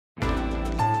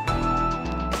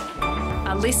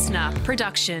A listener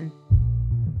production.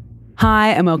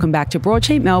 Hi and welcome back to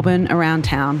Broadsheet Melbourne Around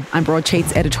Town. I'm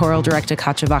Broadsheet's editorial director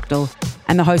Katja Vakdal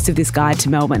and the host of this guide to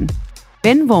Melbourne.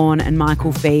 Ben Vaughan and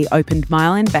Michael Fee opened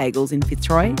Mile End Bagels in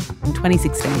Fitzroy in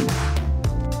 2016.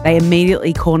 They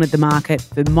immediately cornered the market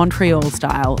for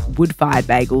Montreal-style wood-fired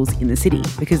bagels in the city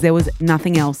because there was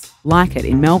nothing else like it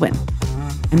in Melbourne.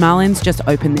 And Mile End's just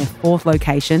opened their fourth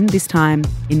location, this time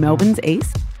in Melbourne's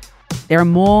east. There are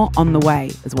more on the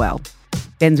way as well.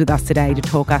 Ben's with us today to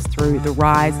talk us through the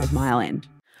rise of Mile End.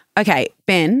 Okay,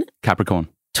 Ben. Capricorn.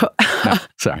 No,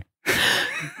 sorry.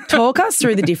 Talk us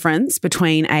through the difference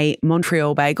between a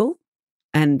Montreal bagel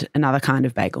and another kind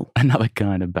of bagel. Another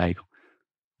kind of bagel.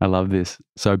 I love this.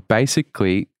 So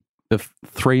basically, the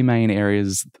three main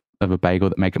areas of a bagel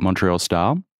that make it Montreal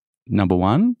style. Number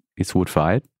one, it's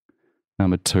wood-fired.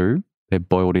 Number two, they're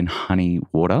boiled in honey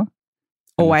water.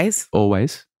 Always?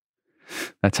 Always.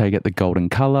 That's how you get the golden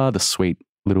colour, the sweet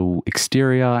little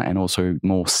exterior, and also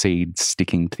more seeds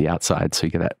sticking to the outside. So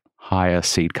you get that higher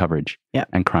seed coverage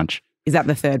and crunch. Is that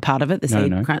the third part of it, the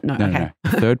seed crunch? No, okay. No.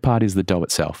 The third part is the dough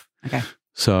itself. Okay.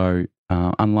 So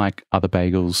unlike other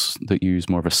bagels that use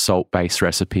more of a salt-based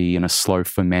recipe and a slow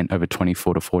ferment over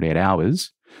 24 to 48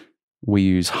 hours, we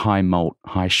use high malt,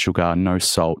 high sugar, no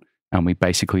salt, and we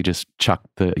basically just chuck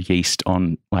the yeast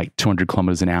on like 200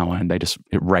 kilometers an hour and it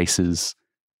races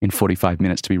in 45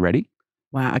 minutes to be ready.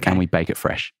 Wow, okay. And we bake it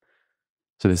fresh.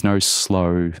 So there's no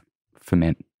slow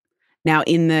ferment. Now,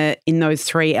 in those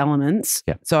three elements,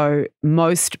 so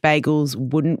most bagels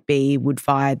wouldn't be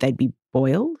wood-fired, they'd be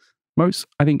boiled?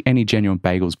 I think any genuine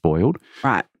bagel's boiled.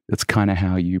 Right. That's kind of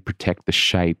how you protect the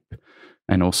shape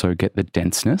and also get the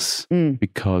denseness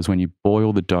because when you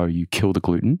boil the dough, you kill the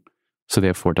gluten. So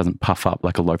therefore, it doesn't puff up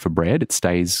like a loaf of bread. It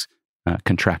stays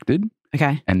contracted.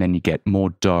 Okay. And then you get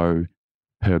more dough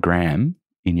per gram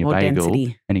in your bagel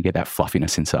density. And you get that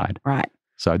fluffiness inside. Right.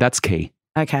 So that's key.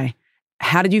 Okay.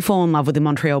 How did you fall in love with the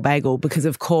Montreal bagel? Because,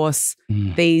 of course,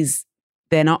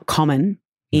 they're not common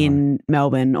in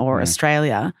Melbourne or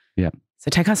Australia. Yeah. So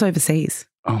take us overseas.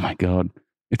 Oh, my God.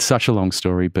 It's such a long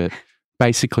story, but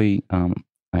basically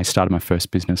I started my first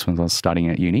business when I was studying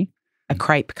at uni. A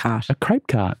crepe cart. A crepe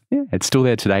cart. Yeah. It's still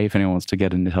there today if anyone wants to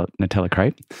get a Nutella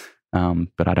crepe,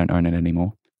 but I don't own it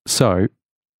anymore. So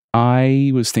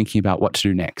I was thinking about what to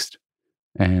do next.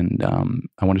 And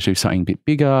I wanted to do something a bit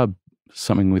bigger,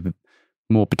 something with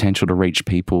more potential to reach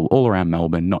people all around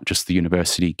Melbourne, not just the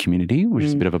university community, which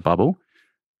is a bit of a bubble.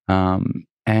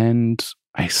 And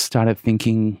I started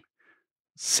thinking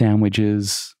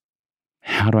sandwiches,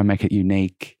 how do I make it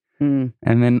unique? And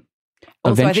then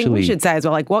also, eventually, I think we should say as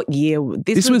well, like what year?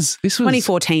 This was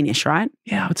 2014-ish, right?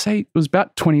 Yeah, I would say it was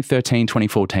about 2013,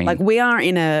 2014. Like we are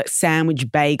in a sandwich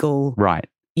bagel, right?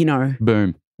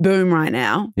 Boom right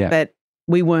now. Yeah. But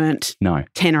we weren't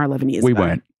 10 or 11 years ago. We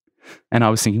weren't. And I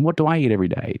was thinking, what do I eat every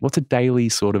day? What's a daily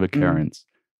sort of occurrence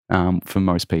for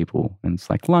most people? And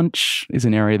it's like lunch is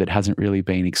an area that hasn't really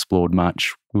been explored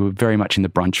much. We were very much in the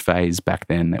brunch phase back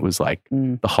then. That was like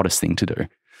the hottest thing to do.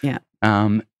 Yeah.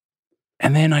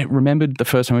 And then I remembered the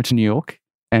first time I went to New York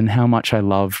and how much I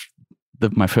loved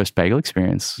my first bagel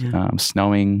experience.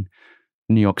 Snowing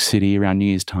New York City around New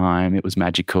Year's time. It was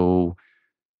magical.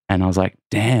 And I was like,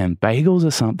 damn, bagels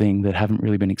are something that haven't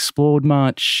really been explored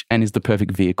much and is the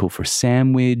perfect vehicle for a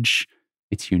sandwich.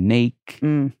 It's unique.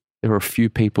 There were a few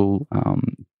people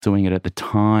doing it at the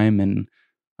time and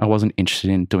I wasn't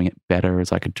interested in doing it better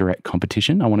as like a direct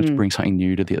competition. I wanted to bring something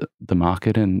new to the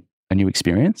market and a new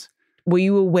experience. Were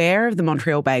you aware of the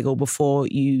Montreal bagel before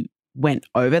you went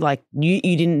over? Like you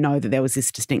didn't know that there was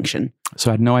this distinction?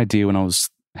 So I had no idea when I was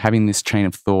having this train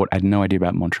of thought. I had no idea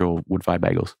about Montreal wood-fired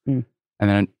bagels. And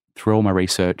then through all my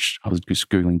research, I was just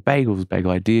Googling bagels, bagel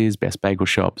ideas, best bagel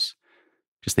shops,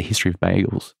 just the history of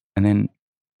bagels. And then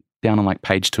down on like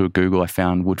page 2 of Google, I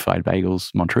found wood-fired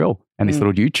bagels Montreal and this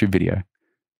little YouTube video.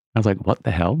 I was like, what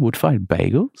the hell? Wood-fired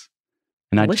bagels?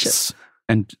 And Delicious.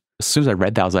 And as soon as I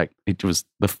read that, I was like, it was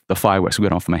the fireworks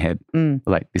went off in my head.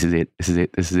 Like, this is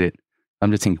it.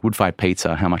 I'm just thinking wood-fired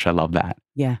pizza, how much I love that.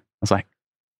 Yeah. I was like,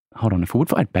 hold on, if a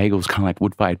wood-fired bagel is kind of like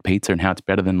wood-fired pizza and how it's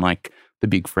better than like the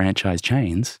big franchise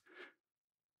chains,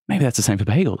 maybe that's the same for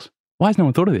bagels. Why has no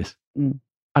one thought of this?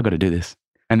 I got to do this.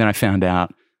 And then I found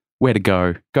out where to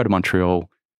go to Montreal.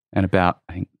 And about,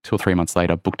 I think 2 or 3 months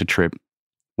later, booked a trip,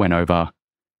 went over,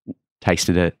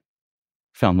 tasted it,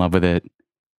 fell in love with it.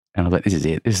 And I was like, this is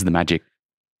it. This is the magic.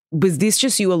 Was this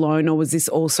just you alone or was this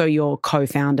also your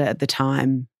co-founder at the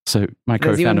time? So my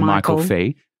co-founder, Michael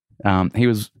Fee, he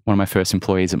was one of my first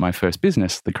employees at my first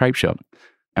business, the crepe shop.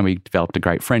 And we developed a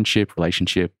great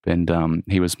relationship. And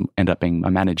he ended up being my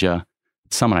manager,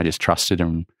 someone I just trusted.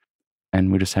 And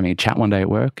And we're just having a chat one day at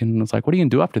work, and I was like, what are you going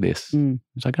to do after this?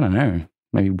 He's like, I don't know,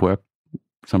 maybe work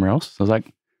somewhere else. I was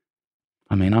like,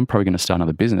 I mean, I'm probably going to start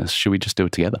another business. Should we just do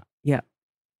it together? Yeah.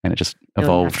 And it just Really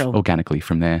evolved natural. organically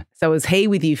from there. So was he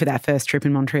with you for that first trip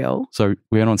in Montreal? So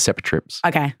we went on separate trips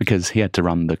Okay. because he had to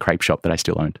run the crepe shop that I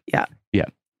still owned. Yeah. Yeah.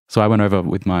 So I went over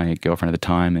with my girlfriend at the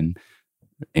time and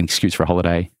an excuse for a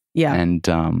holiday. Yeah.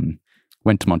 And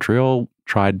went to Montreal,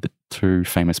 tried the 2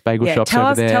 famous bagel shops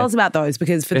over there. Tell us about those,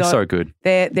 because for They're those, so good.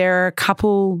 there are a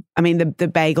couple. I mean, the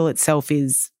bagel itself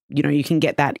is, you can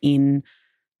get that in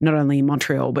not only in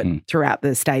Montreal but throughout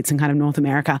the States and kind of North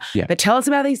America. Yeah. But tell us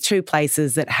about these 2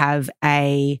 places that have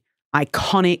a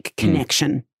iconic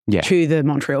connection to the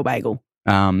Montreal bagel.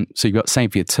 So you've got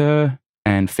Saint Viateur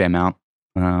and Fairmount.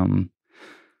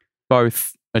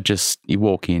 Both are just, you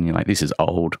walk in, you're like, this is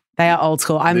old. They are old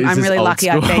school. I'm This is really old lucky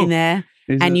I've school. been there.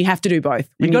 And you have to do both.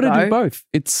 You when got to go. do both.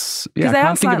 It's they I are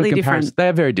can't think of a slightly comparison. different. They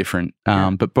are very different,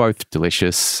 but both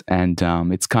delicious. And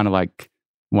it's kind of like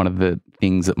one of the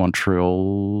things that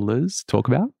Montrealers talk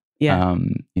about. Yeah.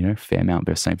 Fairmount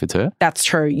versus Saint Viateur. That's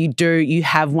true. You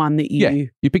have one that you. Yeah,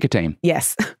 you pick a team.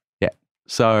 Yes. Yeah.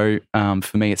 So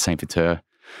for me, it's Saint Viateur.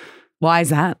 Why is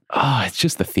that? Oh, it's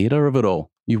just the theatre of it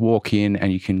all. You walk in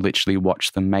and you can literally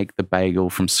watch them make the bagel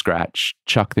from scratch,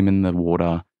 chuck them in the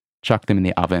water, chuck them in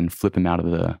the oven, flip them out of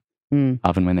the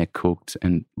oven when they're cooked,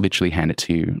 and literally hand it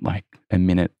to you like a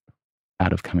minute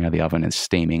out of coming out of the oven. It's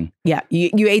steaming. Yeah.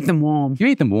 You eat them warm. You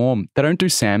eat them warm. They don't do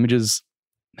sandwiches.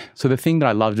 So the thing that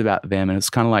I loved about them, and it's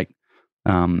kind of like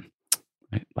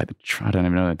I don't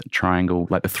even know, the triangle,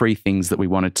 like the 3 things that we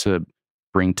wanted to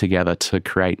bring together to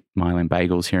create Mile End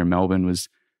Bagels here in Melbourne was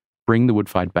bring the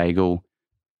wood-fired bagel,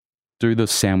 do the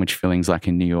sandwich fillings like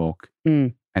in New York,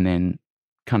 and then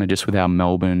kind of just with our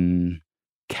Melbourne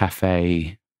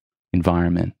cafe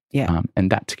environment. Yeah.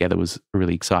 And that together was a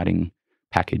really exciting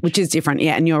package. Which is different.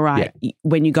 Yeah. And you're right. Yeah.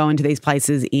 When you go into these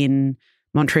places in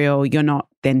Montreal, you're not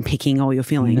then picking all your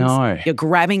fillings. No. You're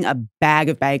grabbing a bag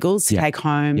of bagels to take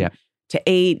home to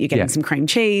eat. You're getting some cream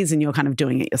cheese and you're kind of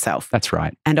doing it yourself. That's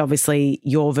right. And obviously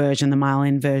your version, the Mile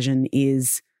End version,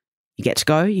 is you get to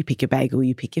go, you pick your bagel,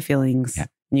 you pick your fillings, and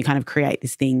you kind of create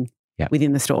this thing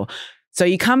within the store. So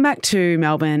you come back to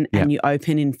Melbourne and you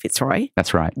open in Fitzroy.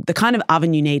 That's right. The kind of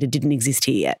oven you needed didn't exist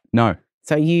here yet. No.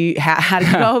 So how did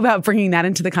you go about bringing that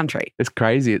into the country? It's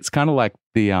crazy. It's kind of like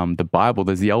the Bible.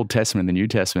 There's the Old Testament and the New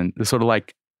Testament. It's sort of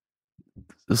like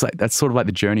that's sort of like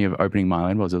the journey of opening Mile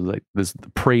End was. It was like there's the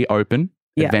pre-open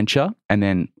adventure and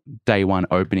then day one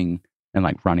opening and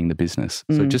like running the business.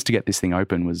 So just to get this thing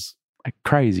open was like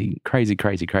crazy.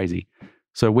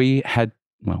 So we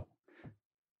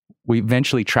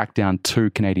eventually tracked down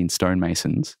 2 Canadian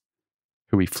stonemasons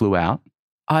who we flew out.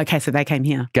 Oh, okay, so they came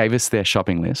here. Gave us their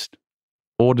shopping list,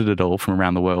 ordered it all from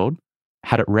around the world,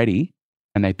 had it ready,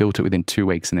 and they built it within 2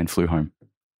 weeks and then flew home.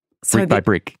 Brick by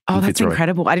brick. Oh, that's Fitzroy.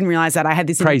 incredible. I didn't realize that. I had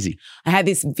this crazy. I had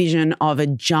this vision of a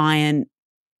giant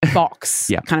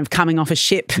box kind of coming off a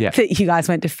ship that you guys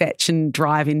went to fetch and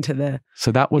drive into the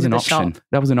So that was an option. shop.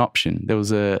 That was an option. There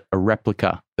was a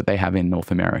replica that they have in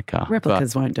North America.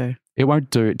 Replicas won't do. It won't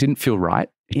do. It didn't feel right.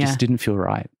 It Yeah. just didn't feel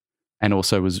right. And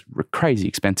also was crazy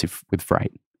expensive with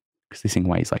freight because this thing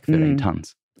weighs like 13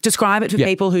 tons. Describe it for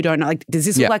people who don't know. Like, does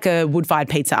this look like a wood-fired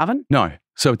pizza oven? No.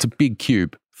 So it's a big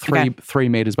cube, 3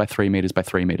 meters by 3 meters by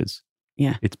 3 meters.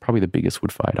 Yeah. It's probably the biggest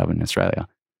wood-fired oven in Australia,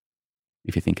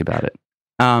 if you think about it.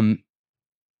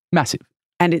 Massive.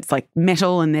 And it's like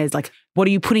metal, and there's like, what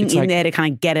are you putting It's in like- there to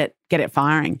kind of get it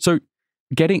firing? So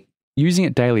using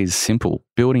it daily is simple.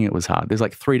 Building it was hard. There's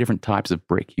like 3 different types of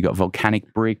brick. You've got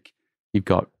volcanic brick, you've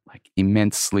got like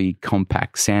immensely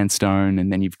compact sandstone,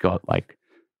 and then you've got like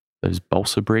those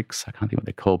balsa bricks. I can't think what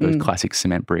they're called, those classic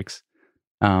cement bricks.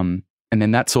 And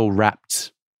then that's all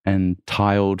wrapped and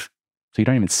tiled, so you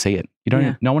don't even see it.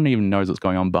 No one even knows what's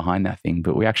going on behind that thing.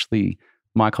 But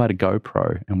Michael had a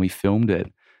GoPro and we filmed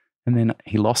it. And then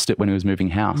he lost it when he was moving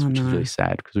house, which is really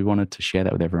sad because we wanted to share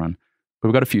that with everyone. But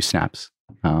we got a few snaps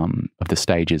of the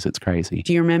stages. It's crazy.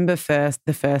 Do you remember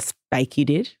the first bake you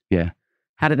did? Yeah.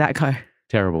 How did that go?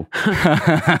 Terrible.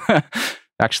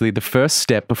 Actually, the first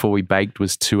step before we baked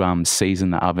was to season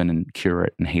the oven and cure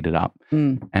it and heat it up.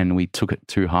 And we took it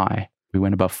too high. We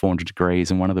went above 400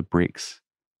 degrees and one of the bricks,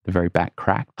 the very back,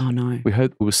 cracked. Oh no. We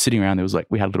were sitting around, it was like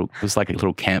a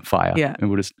little campfire. Yeah.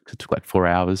 And it took like 4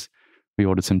 hours. We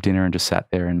ordered some dinner and just sat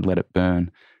there and let it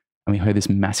burn. And we heard this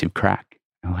massive crack.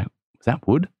 And we're like, was that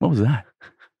wood? What was that?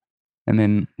 And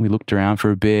then we looked around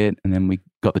for a bit and then we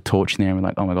got the torch in there and we're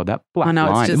like, oh my God, that black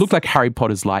line. It looked like Harry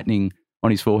Potter's lightning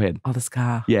on his forehead. Oh, the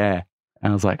scar. Yeah.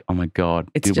 And I was like, oh my God,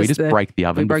 It's did we just break the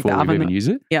oven broke the before we oven. even use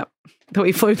it? Yep. That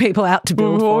we flew people out to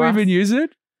build Before for we us. even use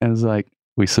it? And I was like,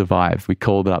 we survived. We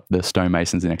called up the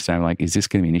stonemasons the next day. I'm like, is this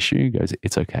going to be an issue? He goes,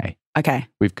 it's okay. Okay.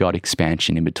 We've got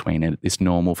expansion in between it. It's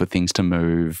normal for things to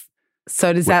move.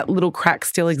 So does that little crack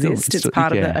still exist? It's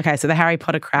part of yeah. it. Okay, so the Harry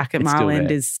Potter crack at It's still Mile End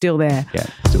there. is still there. Yeah,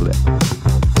 still there.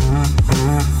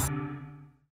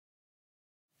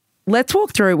 Let's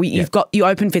walk through. You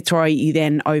open Fitzroy, you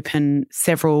then open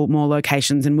several more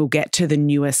locations, and we'll get to the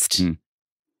newest in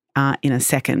a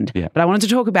second. Yeah. But I wanted to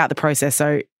talk about the process.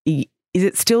 So is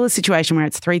it still a situation where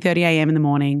it's 3:30 a.m. in the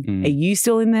morning? Are you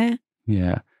still in there?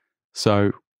 Yeah.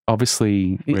 So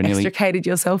obviously You we're nearly extricated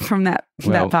yourself from that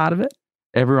part of it?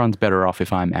 everyone's better off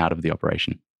if I'm out of the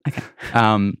operation. Okay.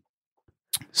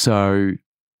 So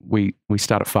we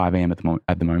start at 5 a.m.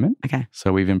 at the moment. Okay.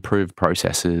 So we've improved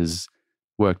processes,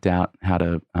 worked out how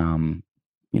to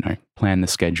plan the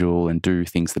schedule and do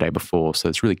things the day before. So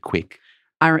it's really quick.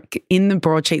 In the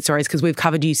broadsheet stories, because we've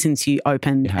covered you since you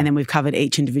opened, Yeah. and then we've covered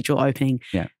each individual opening.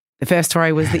 Yeah. The first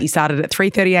story was that you started at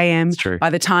 3:30 a.m. It's true. By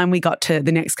the time we got to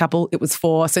the next couple, it was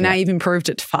 4. So now Yeah. you've improved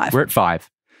it to 5. We're at 5,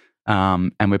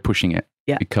 and we're pushing it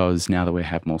Yeah. because now that we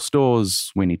have more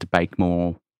stores, we need to bake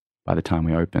more by the time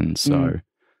we open. So,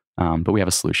 but we have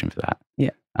a solution for that.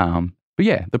 Yeah. But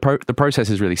yeah, the process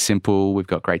is really simple. We've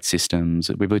got great systems.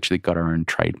 We've literally got our own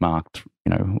trademarked,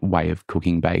 way of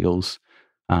cooking bagels.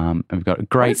 And we've got a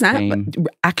great What is that? team.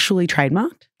 Actually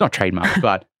trademarked? Not trademarked,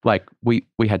 but like we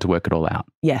had to work it all out.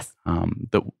 Yes.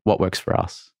 What works for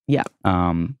us. Yeah.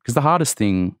 Because the hardest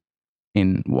thing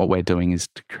in what we're doing is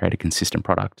to create a consistent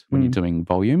product. When you're doing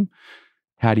volume,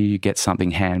 how do you get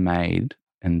something handmade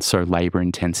and so labor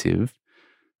intensive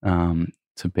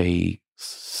to be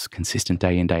consistent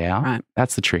day in, day out? Right.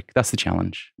 That's the trick. That's the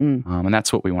challenge. And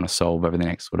that's what we want to solve over the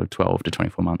next sort of 12 to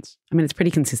 24 months. I mean, it's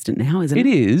pretty consistent now, isn't it? It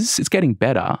is. It's getting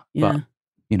better. Yeah.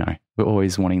 But, we're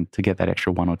always wanting to get that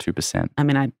extra 1 or 2%. I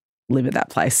mean, I live at that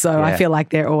place, so I Yeah. feel like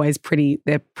they're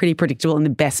pretty predictable in the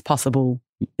best possible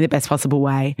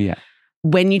way. Yeah.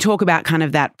 When you talk about kind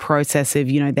of that process of,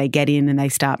 they get in and they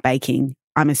start baking,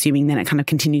 I'm assuming then it kind of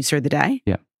continues through the day?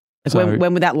 Yeah. Like So-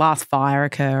 when would that last fire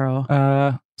occur?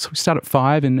 Or So we start at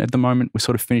 5 and at the moment we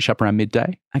sort of finish up around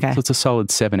midday. okay. So it's a solid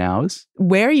 7 hours.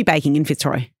 Where are you baking in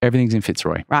Fitzroy? Everything's in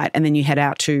Fitzroy. Right. And then you head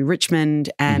out to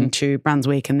Richmond and to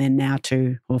Brunswick and then now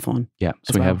to Hawthorne. Yeah.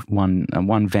 So As we well. have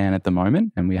one van at the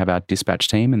moment and we have our dispatch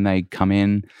team and they come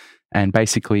in and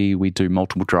basically we do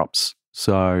multiple drops.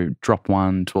 So drop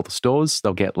 1 to all the stores.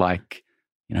 They'll get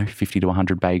 50 to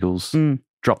 100 bagels,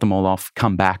 drop them all off,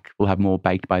 come back. We'll have more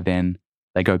baked by then.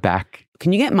 They go back.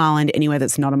 Can you get Mile End anywhere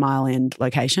that's not a Mile End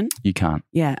location? You can't.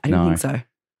 Yeah, I don't No.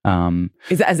 think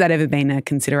so. Has that ever been a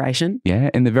consideration? Yeah.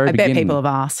 In the very I beginning. bet people have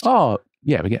asked. Oh,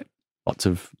 yeah, we get lots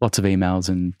of emails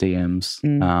and DMs.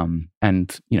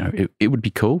 And, it would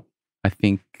be cool. I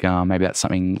think maybe that's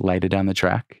something later down the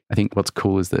track. I think what's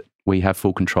cool is that we have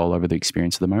full control over the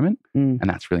experience at the moment. And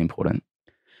that's really important.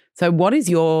 So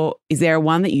is there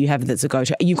one that you have that's a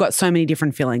go-to? You've got so many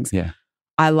different fillings. Yeah.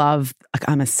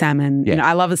 I'm a salmon. Yeah.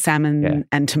 I love a salmon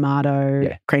and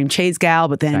tomato cream cheese gal.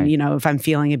 But then, Same. if I'm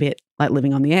feeling a bit like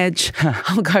living on the edge,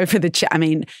 I'll go for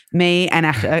me and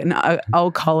an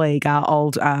old colleague, our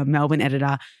old Melbourne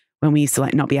editor, when we used to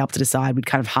not be able to decide, we'd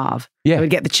kind of halve. Yeah. So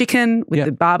we'd get the chicken with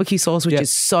the barbecue sauce, which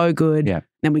is so good. Yeah.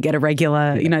 Then we get a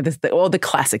regular, or the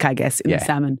classic, I guess, in the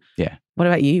salmon. Yeah. What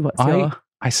about you? What's your...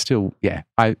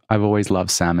 I've always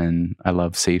loved salmon. I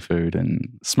love seafood and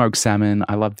smoked salmon.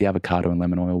 I love the avocado and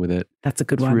lemon oil with it. That's a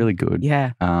good It's one. really good.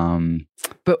 Yeah. And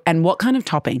what kind of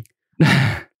topping?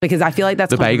 Because I feel like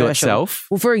that's the bagel controversial. itself.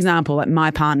 Well, for example,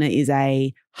 my partner is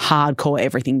a hardcore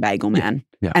everything bagel man.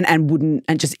 Yeah.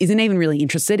 And just isn't even really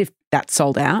interested if that's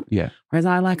sold out. Yeah. Whereas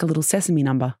I like a little sesame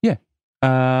number. Yeah.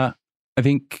 I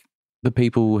think the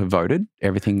people who have voted,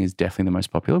 everything is definitely the most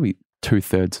popular.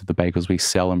 2/3 of the bagels we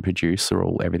sell and produce are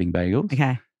all everything bagels.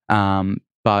 Okay.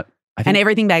 But I think And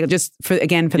everything bagel, just for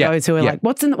those who are like,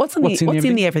 what's in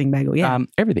the everything bagel? Yeah.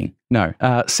 everything. No.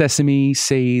 Sesame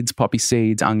seeds, poppy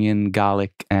seeds, onion,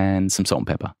 garlic, and some salt and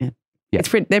pepper. Yeah. Yeah.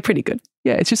 They're pretty good.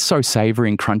 Yeah, it's just so savory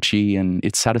and crunchy and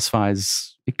it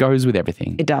satisfies, it goes with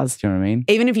everything. It does. Do you know what I mean?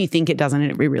 Even if you think it doesn't,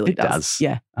 it really It does.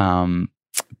 Yeah.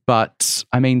 But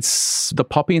I mean, the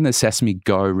poppy and the sesame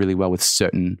go really well with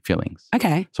certain fillings.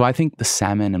 Okay. So I think the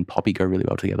salmon and poppy go really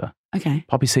well together. Okay.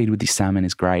 Poppy seed with the salmon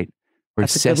is great.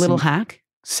 Whereas That's a good little hack.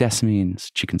 Sesame and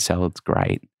chicken salad's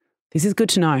great. This is good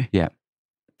to know. Yeah.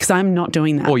 Because I'm not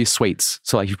doing that. Or your sweets.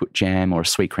 So like you put jam or a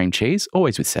sweet cream cheese,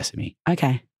 always with sesame.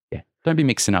 Okay. Yeah. Don't be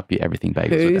mixing up your everything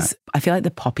bagels with that. I feel like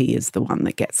the poppy is the one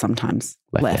that gets sometimes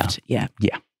Left left. out. Yeah.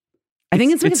 Yeah. I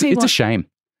think it's because It's a shame.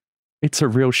 It's a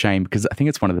real shame because I think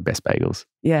it's one of the best bagels.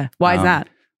 Yeah. Why is that?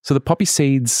 So the poppy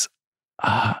seeds,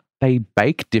 they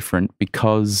bake different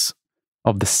because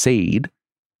of the seed.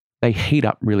 They heat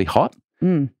up really hot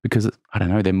because, I don't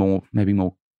know, they're maybe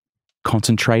more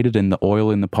concentrated in the oil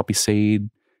in the poppy seed.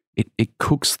 It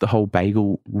cooks the whole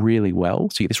bagel really well.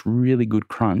 So you get this really good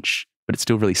crunch, but it's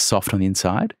still really soft on the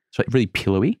inside. So really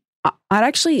pillowy.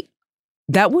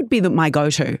 That would be my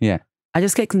go-to. Yeah. I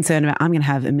just get concerned about I'm going to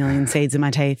have a million seeds in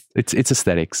my teeth. It's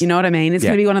aesthetics. You know what I mean? It's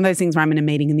going to be one of those things where I'm in a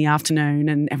meeting in the afternoon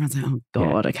and everyone's like, oh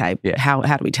God, okay. Yeah. How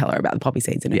do we tell her about the poppy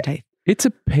seeds in her teeth? It's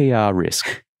a PR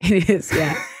risk. It is,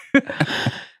 yeah.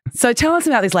 So tell us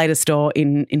about this latest store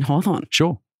in Hawthorn.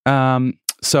 Sure.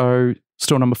 So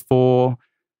store number 4,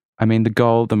 I mean, the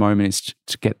goal at the moment is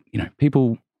to get,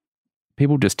 people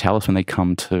just tell us when they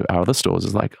come to our other stores,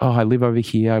 is like, oh, I live over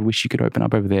here. I wish you could open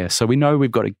up over there. So we know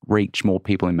we've got to reach more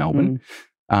people in Melbourne.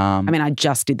 I mean, I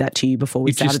just did that to you before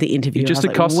we started the interview. You just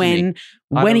accosted me.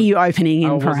 When are you opening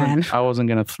in Prahran? I wasn't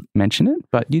going to mention it,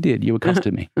 but you did. You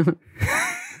accosted me.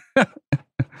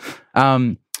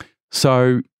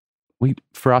 So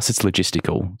for us, it's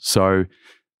logistical. So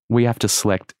we have to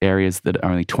select areas that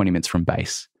are only 20 minutes from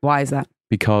base. Why is that?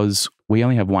 Because we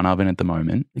only have one oven at the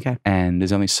moment. Okay. And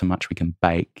there's only so much we can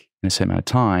bake in a certain amount of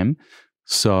time.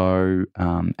 So,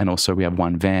 and also we have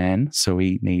one van. So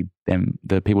we need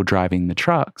the people driving the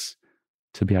trucks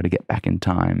to be able to get back in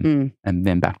time and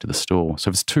then back to the store. So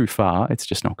if it's too far, it's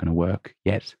just not going to work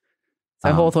yet.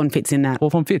 So Hawthorn fits in that?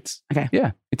 Hawthorn fits. Okay.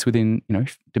 Yeah. It's within,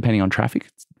 depending on traffic,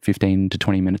 it's 15 to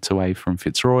 20 minutes away from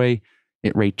Fitzroy.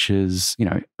 It reaches,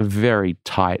 a very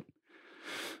tight,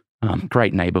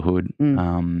 great neighborhood,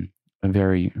 a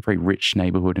very, very rich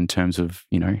neighborhood in terms of,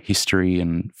 history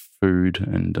and food,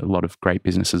 and a lot of great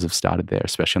businesses have started there,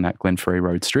 especially on that Glenferrie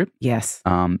Road strip. Yes.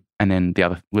 And then the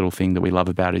other little thing that we love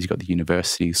about it is you've got the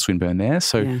University of Swinburne there.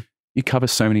 So you cover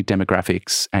so many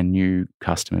demographics and new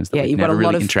customers that we've never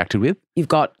really interacted with. You've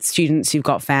got students, you've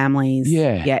got families.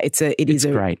 Yeah. Yeah, it's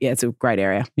great. Yeah, it's a great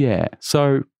area. Yeah.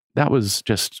 So that was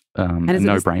just a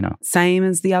no-brainer. Same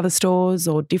as the other stores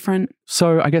or different?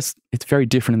 So I guess it's very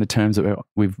different in the terms that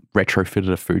we've retrofitted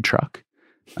a food truck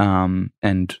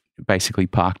and basically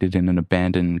parked it in an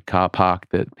abandoned car park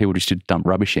that people just did dump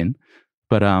rubbish in.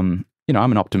 But, I'm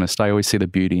an optimist. I always see the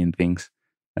beauty in things.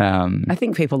 I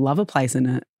think people love a place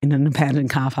in an abandoned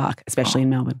car park, especially in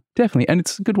Melbourne. Definitely. And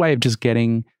it's a good way of just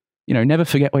getting, never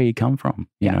forget where you come from,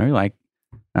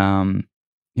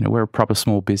 we're a proper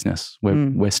small business.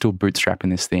 We're still bootstrapping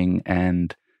this thing,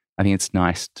 and I think it's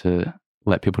nice to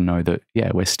let people know that,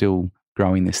 we're still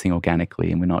growing this thing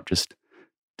organically and we're not just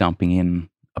dumping in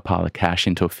a pile of cash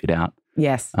into a fit out.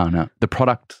 Yes. Oh, no. The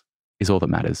product is all that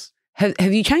matters.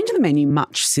 Have you changed the menu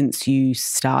much since you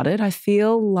started? I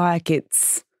feel like it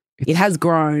has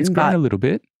grown. It's grown a little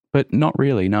bit, but not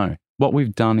really, no. What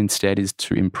we've done instead is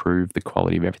to improve the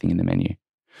quality of everything in the menu.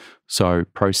 So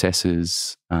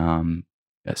processes,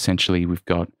 essentially we've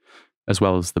got, as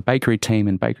well as the bakery team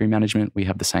and bakery management, we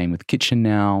have the same with kitchen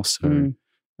now. So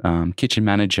kitchen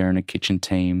manager and a kitchen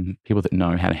team, people that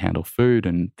know how to handle food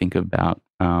and think about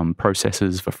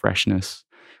processes for freshness.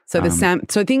 So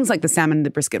so things like the salmon and the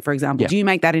brisket, for example, do you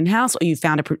make that in-house, or you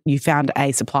found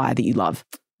a supplier that you love?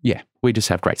 Yeah, we just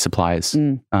have great suppliers.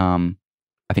 I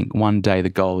think one day the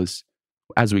goal is,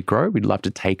 as we grow, we'd love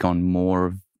to take on more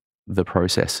of the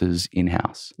processes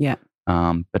in-house. Yeah.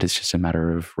 But it's just a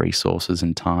matter of resources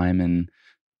and time and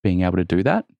being able to do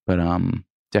that. But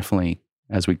definitely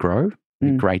as we grow,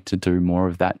 it'd be great to do more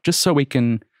of that, just so we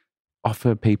can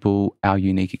offer people our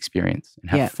unique experience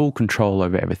and have full control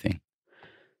over everything.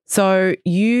 So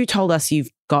you told us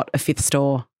you've got a 5th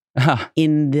store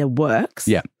in the works.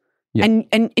 Yeah. Yeah.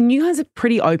 And you guys are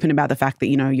pretty open about the fact that,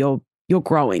 you're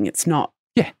growing. It's not,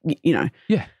 Yeah.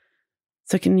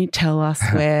 So can you tell us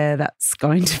where that's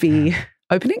going to be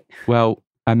opening? Well,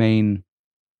 I mean,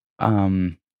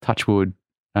 touch wood,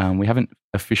 we haven't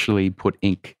officially put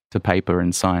ink to paper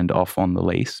and signed off on the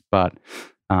lease, but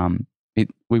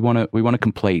we want to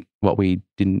complete what we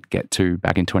didn't get to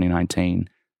back in 2019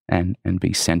 and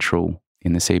be central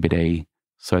in the CBD,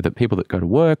 so that people that go to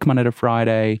work Monday to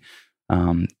Friday,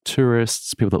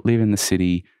 tourists, people that live in the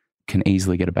city can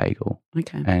easily get a bagel.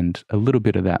 Okay. And a little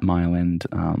bit of that Mile End,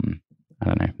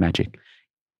 magic.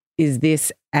 Is this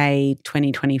a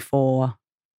 2024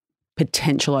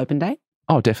 potential open date?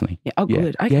 Oh, definitely. Yeah. Oh,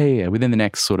 good. Okay. Yeah. Within the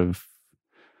next sort of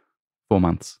 4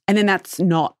 months. And then that's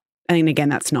not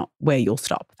where you'll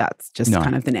stop. That's just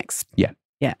kind of the next. Yeah.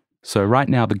 Yeah. So right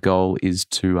now the goal is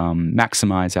to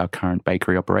maximize our current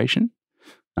bakery operation,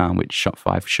 which Shop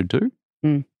 5 should do.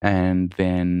 And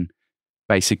then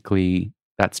basically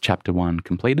that's chapter 1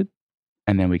 completed.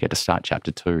 and then we get to start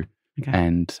chapter 2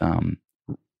 and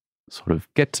sort of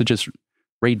get to just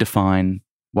redefine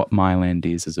what Myland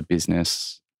is as a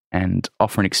business and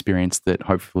offer an experience that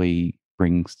hopefully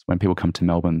brings, when people come to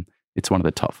Melbourne, it's one of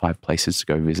the top 5 places to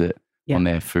go visit on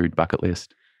their food bucket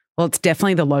list. Well, it's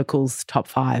definitely the locals' top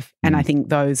 5. And I think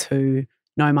those who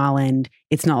know Myland,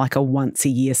 it's not like a once a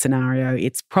year scenario.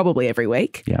 It's probably every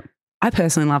week. Yeah. I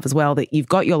personally love as well that you've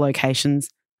got your locations,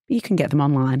 but you can get them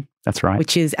online. That's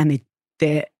right. And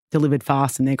they're delivered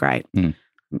fast and they're great.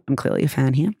 I'm clearly a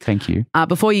fan here. Thank you.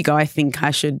 Before you go, I think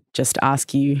I should just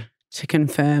ask you to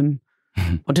confirm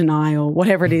or deny or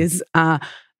whatever it is that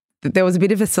there was a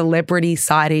bit of a celebrity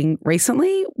sighting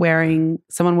recently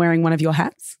someone wearing one of your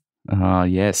hats.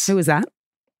 Yes. Who was that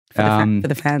for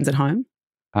the fans at home?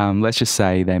 Let's just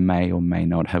say they may or may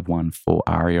not have won 4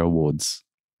 ARIA awards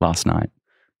last night.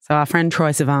 So our friend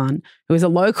Troy Sivan, who is a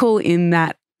local in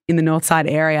the Northside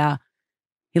area,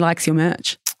 he likes your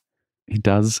merch. He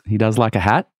does like a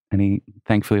hat, and he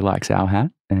thankfully likes our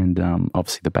hat, and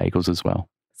obviously the bagels as well.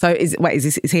 So is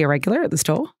he a regular at the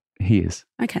store? He is.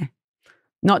 Okay.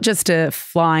 Not just to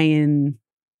fly in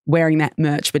wearing that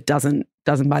merch, but doesn't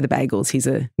buy the bagels. He's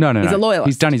a loyalist.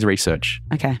 He's done his research.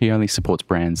 Okay. He only supports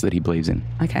brands that he believes in.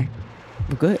 Okay.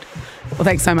 Well, good. Well,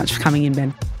 thanks so much for coming in,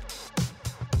 Ben.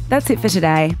 That's it for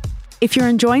today. If you're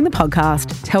enjoying the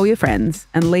podcast, tell your friends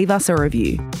and leave us a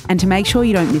review. And to make sure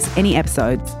you don't miss any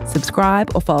episodes,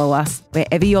 subscribe or follow us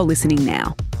wherever you're listening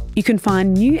now. You can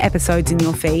find new episodes in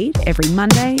your feed every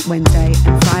Monday, Wednesday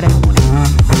and Friday morning.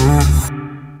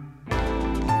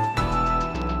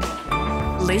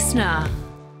 Listener.